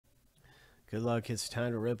Good luck. It's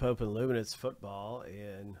time to rip open Luminance football,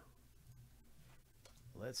 and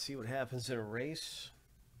let's see what happens in a race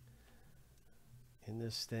in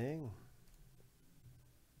this thing.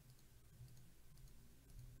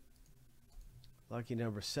 Lucky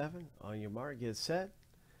number 7. On your mark, get set,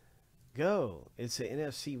 go. It's the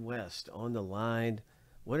NFC West on the line.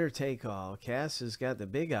 Winner take all. Cass has got the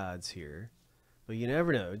big odds here, but you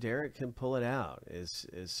never know. Derek can pull it out. It's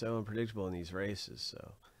so unpredictable in these races.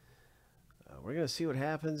 So we're going to see what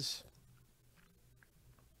happens.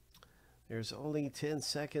 There's only 10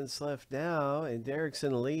 seconds left now, and Derek's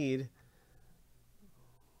in the lead.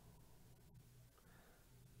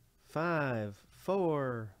 5,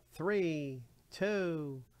 4, 3,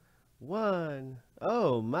 2, 1.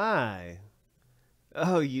 Oh my.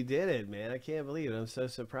 Oh, you did it, man. I can't believe it. I'm so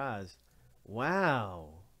surprised. Wow.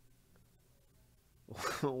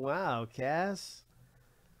 Wow, Cass.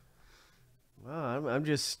 Wow, I'm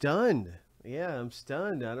just stunned. Yeah, I'm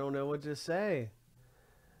stunned. I don't know what to say.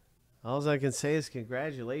 All I can say is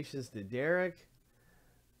congratulations to Derek.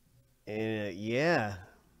 And yeah,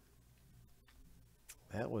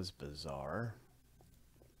 that was bizarre.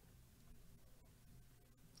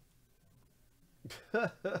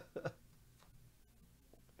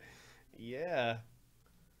 Yeah.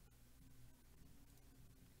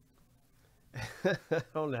 I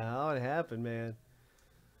don't know how it happened, man.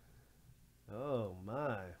 Oh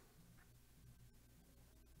my.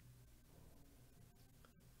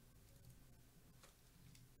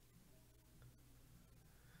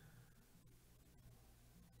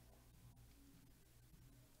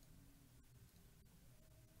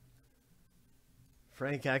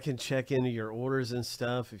 Frank, I can check into your orders and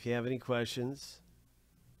stuff if you have any questions.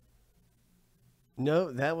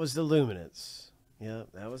 No, that was the Luminance. Yeah,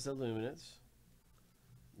 that was the Luminance.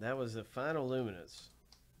 That was the final Luminance.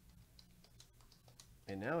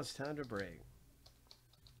 And now it's time to break.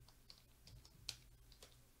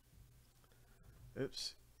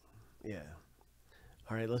 Oops. Yeah.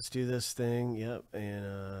 All right, let's do this thing. Yep,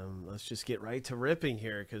 and let's just get right to ripping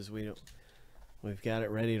here because we've got it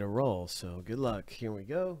ready to roll. So good luck. Here we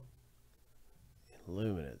go.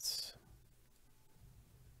 Luminance.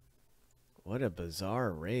 What a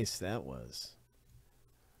bizarre race that was.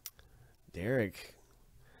 Derek,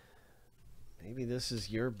 maybe this is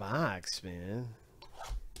your box, man.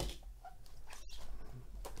 It's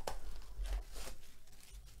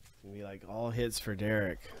gonna be like all hits for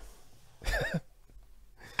Derek.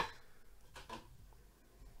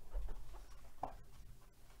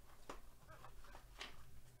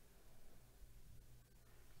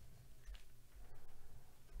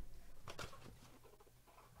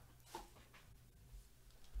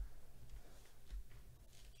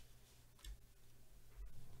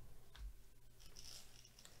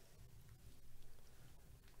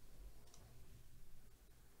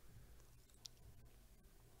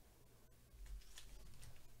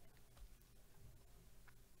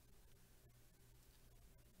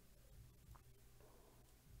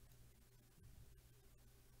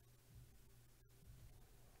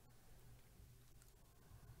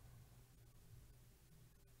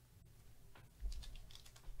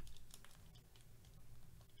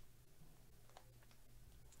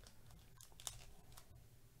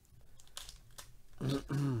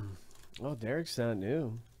 Well, Derek's not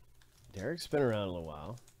new. Derek's been around a little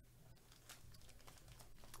while.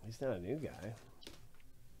 He's not a new guy.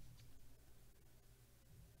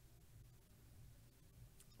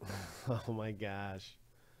 Oh my gosh.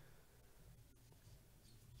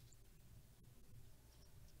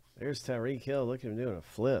 There's Tyreek Hill. Look at him doing a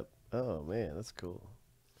flip. Oh man, that's cool.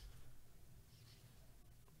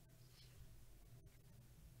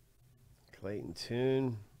 Clayton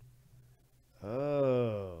Tune.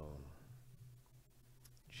 Oh.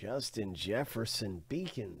 Justin Jefferson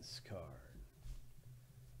Beacons card.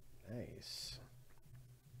 Nice.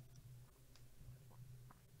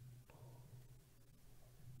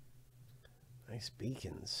 Nice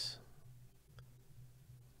beacons.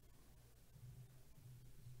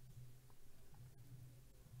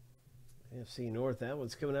 AFC North, that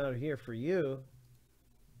one's coming out of here for you.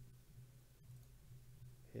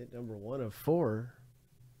 Hit number 1 of 4.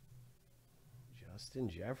 Justin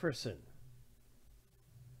Jefferson.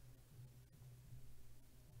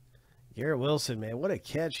 Garrett Wilson, man, what a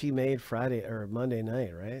catch he made Friday or Monday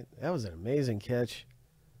night, right? That was an amazing catch.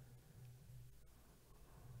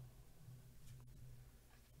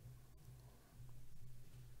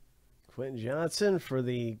 Quentin Johnson for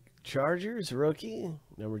the Chargers, rookie,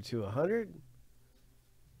 number 200.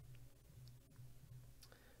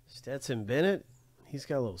 Stetson Bennett, he's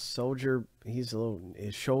got a little soldier. His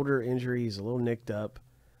shoulder injury. He's a little nicked up.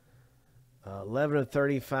 11 of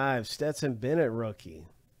 35. Stetson Bennett rookie.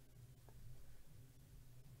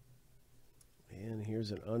 And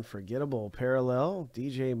here's an unforgettable parallel.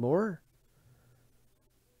 DJ Moore.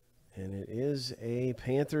 And it is a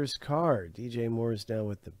Panthers card. DJ Moore is now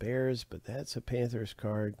with the Bears, but that's a Panthers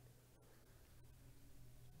card.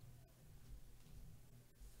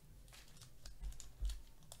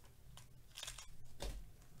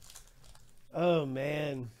 Oh,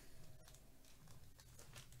 man.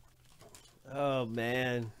 Oh,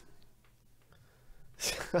 man.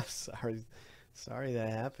 Sorry that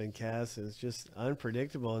happened, Cass. It's just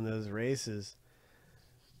unpredictable in those races.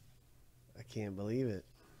 I can't believe it.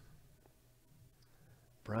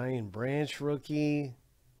 Brian Branch rookie.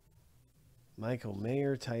 Michael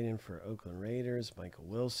Mayer, tight end for Oakland Raiders. Michael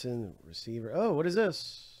Wilson, receiver. Oh, what is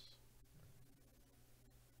this?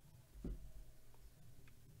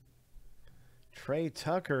 Trey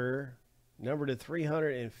Tucker, number to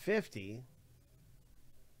 350.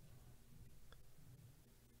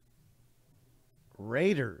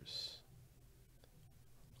 Raiders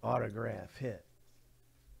autograph hit.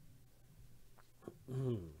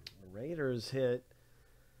 Raiders hit.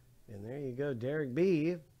 And there you go, Derek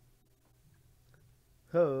B.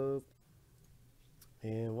 Hope.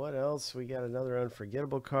 And what else? We got another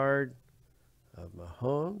unforgettable card of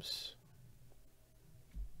Mahomes.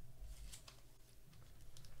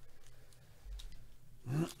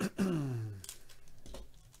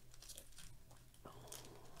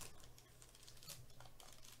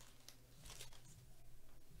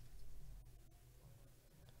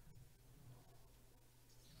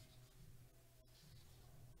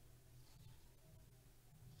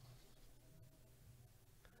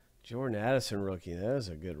 Jordan Addison rookie. That was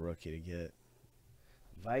a good rookie to get.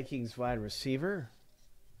 Vikings wide receiver.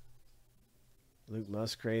 Luke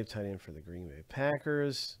Musgrave, tight end for the Green Bay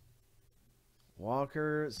Packers.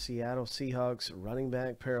 Walker, Seattle Seahawks running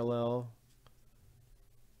back parallel.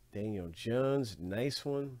 Daniel Jones, nice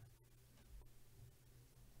one.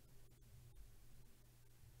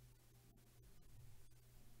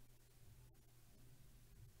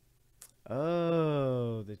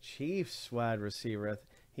 Oh, the Chiefs wide receiver.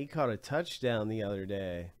 He caught a touchdown the other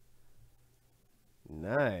day.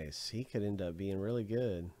 Nice. He could end up being really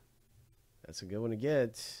good. That's a good one to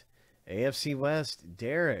get. AFC West,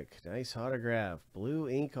 Derek. Nice autograph. Blue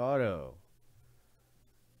ink auto.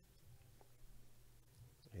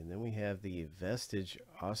 And then we have the Vestige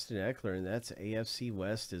Austin Eckler, and that's AFC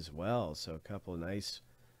West as well. So a couple of nice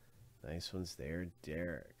ones there,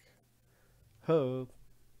 Derek. Hope.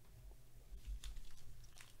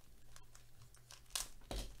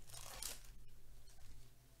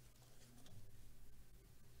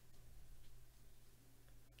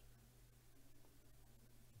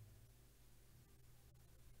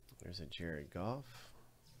 There's a Jared Goff.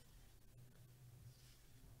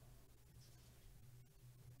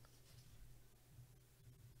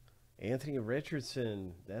 Anthony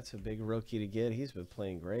Richardson. That's a big rookie to get. He's been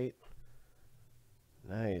playing great.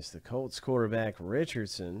 Nice. The Colts quarterback,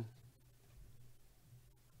 Richardson.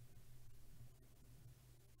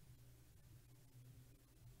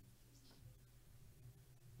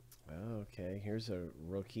 Okay, here's a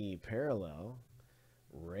rookie parallel.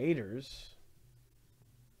 Raiders.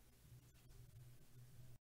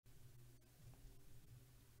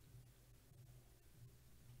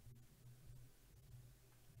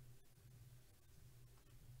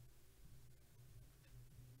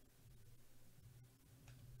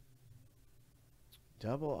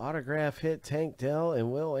 Double autograph hit, Tank Dell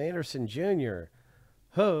and Will Anderson Jr.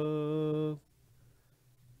 Ho!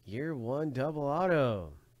 Year 1 double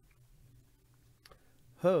auto.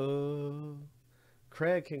 Ho!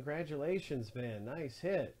 Craig, congratulations, man. Nice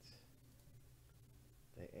hit.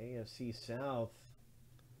 The AFC South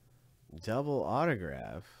double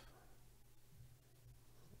autograph.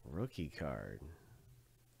 Rookie card.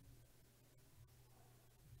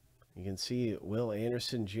 You can see Will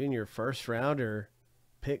Anderson Jr., first rounder.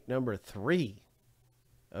 Pick number 3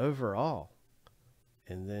 overall.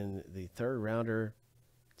 And then the third rounder,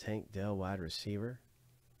 Tank Dell, wide receiver.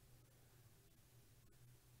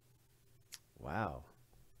 Wow.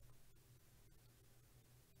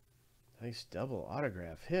 Nice double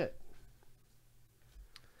autograph hit.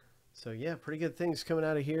 So, yeah, pretty good things coming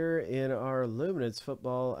out of here in our Luminance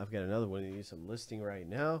football. I've got another one to use some listing right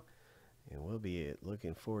now. And we'll be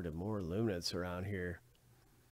looking forward to more Luminance around here.